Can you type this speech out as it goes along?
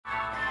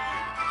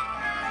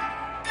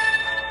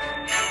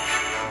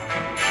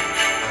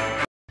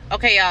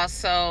Okay, y'all,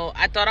 so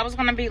I thought I was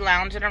going to be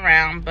lounging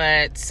around,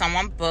 but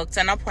someone booked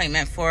an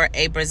appointment for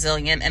a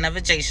Brazilian and a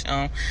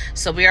vajacial.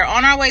 So we are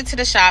on our way to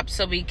the shop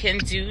so we can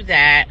do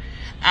that.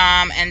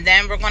 And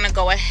then we're going to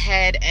go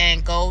ahead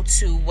and go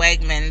to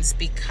Wegmans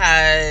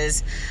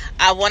because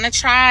I want to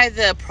try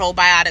the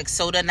probiotic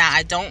soda. Now,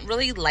 I don't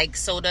really like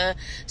soda.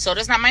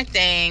 Soda's not my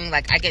thing.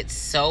 Like, I get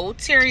so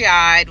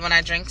teary-eyed when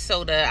I drink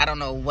soda. I don't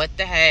know what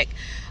the heck.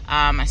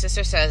 My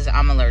sister says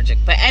I'm allergic.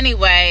 But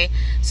anyway,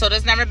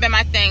 soda's never been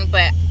my thing.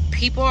 But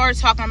people are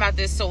talking about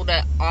this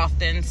soda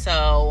often.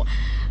 So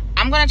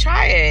I'm going to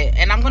try it.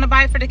 And I'm going to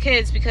buy it for the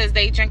kids because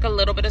they drink a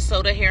little bit of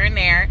soda here and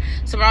there.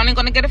 So we're only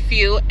going to get a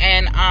few.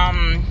 And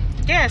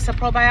yeah, it's a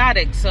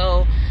probiotic.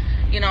 So,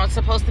 you know, it's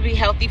supposed to be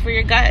healthy for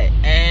your gut.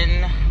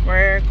 And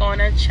we're going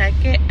to check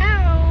it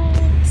out.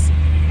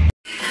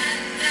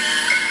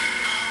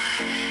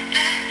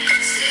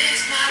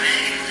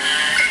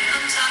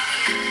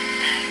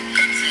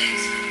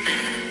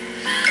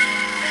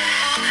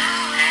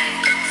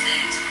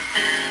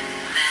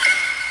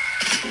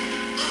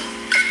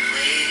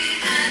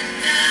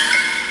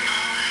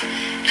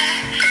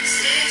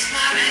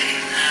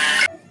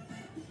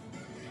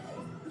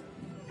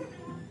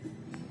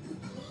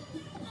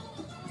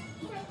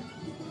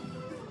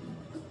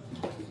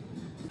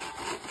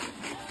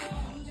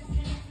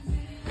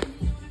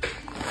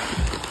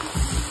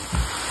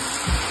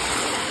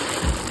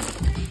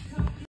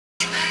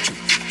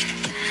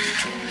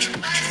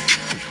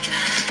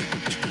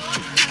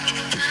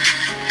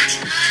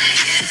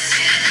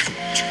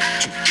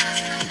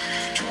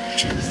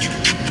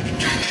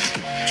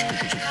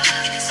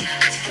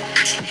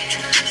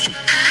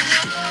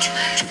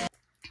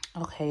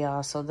 Okay,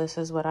 y'all, so this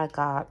is what I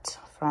got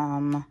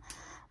from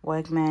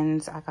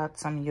Wegmans. I got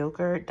some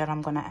yogurt that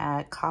I'm going to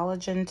add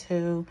collagen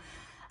to.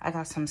 I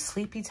got some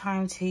sleepy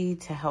time tea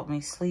to help me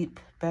sleep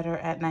better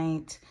at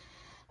night.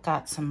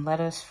 Got some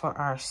lettuce for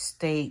our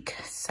steak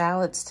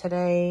salads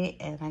today.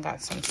 And I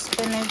got some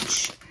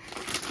spinach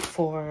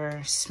for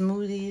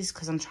smoothies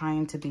because I'm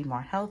trying to be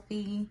more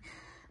healthy.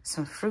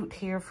 Some fruit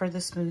here for the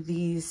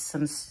smoothies.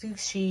 Some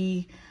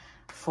sushi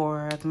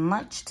for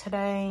lunch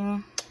today.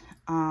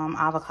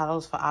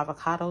 Avocados for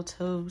avocado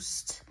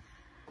toast,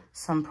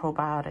 some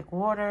probiotic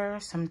water,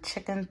 some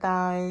chicken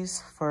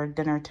thighs for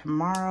dinner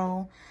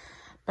tomorrow,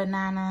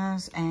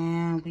 bananas,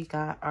 and we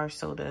got our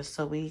sodas.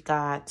 So we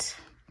got,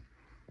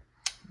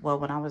 well,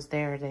 when I was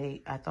there,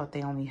 I thought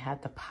they only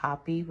had the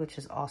Poppy, which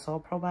is also a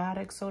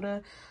probiotic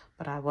soda,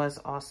 but I was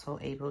also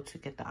able to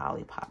get the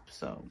Olipop.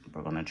 So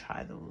we're going to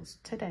try those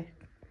today.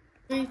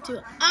 3, 2,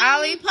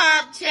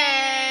 Olipop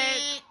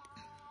check.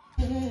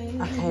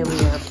 Okay, we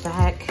are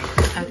back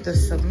at the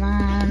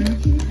salon.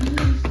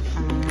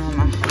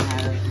 I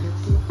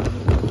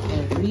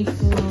have a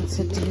refill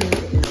to do.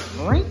 It is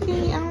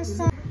rainy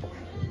outside.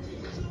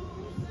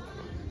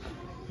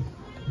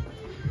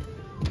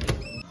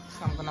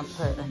 So I'm gonna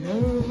put a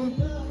new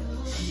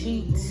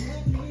sheet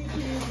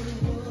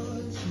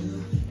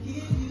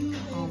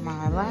on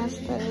my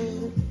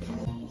lashes.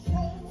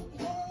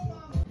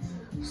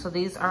 So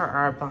these are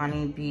our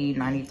Bonnie B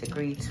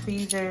 90-degree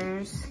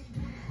tweezers.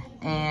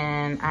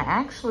 And I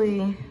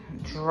actually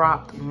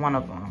dropped one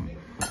of them.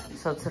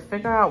 So to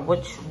figure out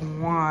which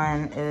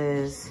one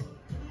is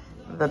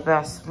the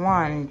best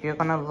one, you're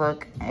gonna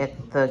look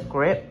at the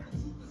grip.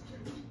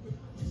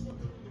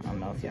 I don't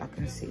know if y'all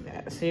can see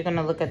that. So you're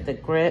gonna look at the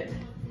grip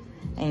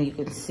and you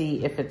can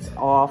see if it's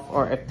off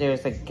or if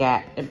there's a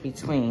gap in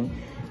between.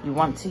 You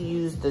want to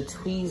use the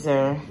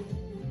tweezer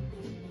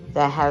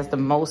that has the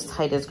most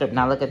tightest grip.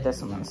 Now look at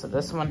this one. So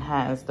this one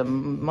has the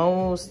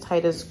most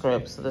tightest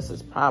grip. So this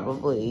is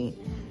probably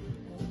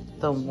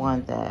the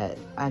one that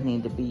I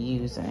need to be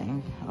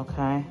using.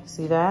 Okay,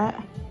 see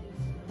that?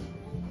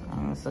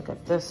 Let's look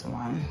at this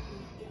one.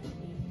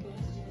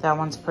 That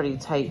one's pretty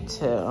tight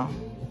too.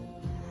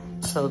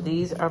 So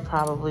these are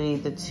probably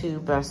the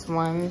two best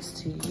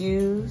ones to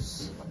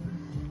use.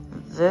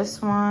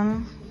 This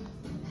one,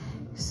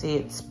 see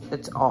it's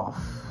off.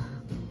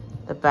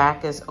 The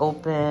back is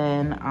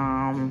open.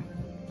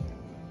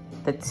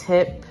 The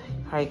tip,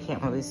 you probably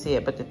can't really see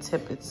it, but the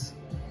tip is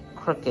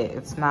crooked.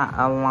 It's not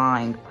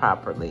aligned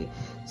properly.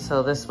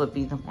 So this would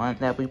be the one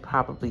that we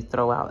probably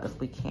throw out if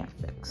we can't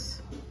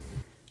fix.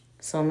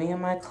 So me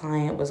and my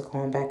client was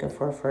going back and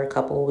forth for a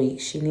couple of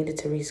weeks. She needed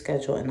to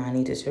reschedule and I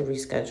needed to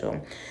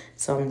reschedule.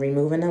 So I'm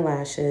removing the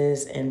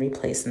lashes and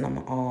replacing them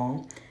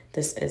all.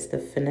 This is the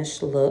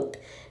finished look.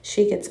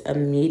 She gets a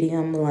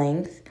medium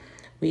length.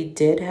 We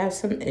did have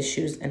some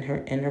issues in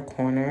her inner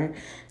corner,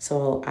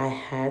 so I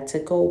had to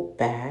go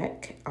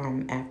back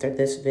after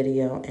this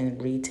video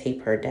and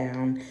re-tape her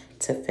down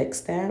to fix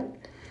that.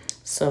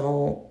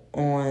 So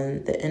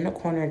on the inner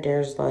corner,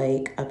 there's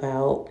like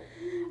about,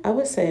 I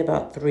would say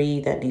about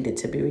 3 that needed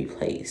to be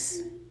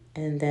replaced.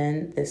 And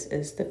then this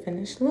is the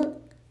finished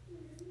look.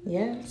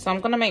 Yeah. So I'm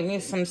going to make me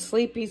some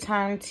sleepy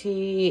time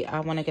tea.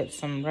 I want to get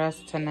some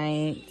rest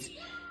tonight.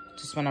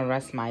 Just want to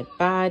rest my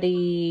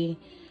body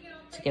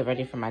to get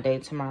ready for my day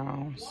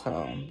tomorrow.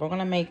 So we're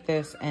gonna make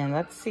this and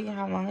let's see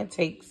how long it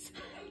takes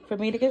for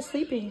me to get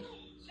sleepy.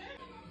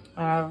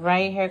 All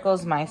right, here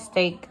goes my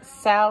steak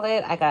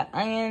salad. I got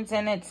onions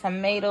in it,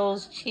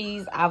 tomatoes,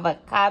 cheese,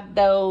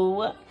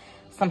 avocado,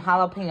 some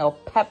jalapeno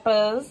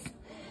peppers.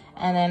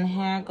 And then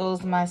here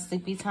goes my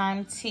sleepy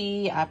time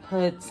tea. I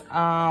put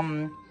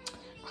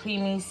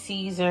creamy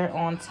Caesar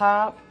on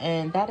top.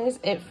 And that is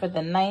it for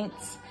the night.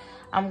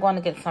 I'm going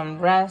to get some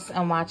rest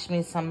and watch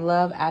me some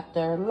Love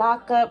After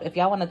Lockup. If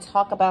y'all want to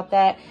talk about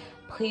that,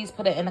 please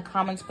put it in the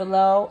comments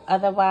below.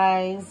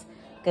 Otherwise,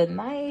 good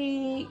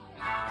night.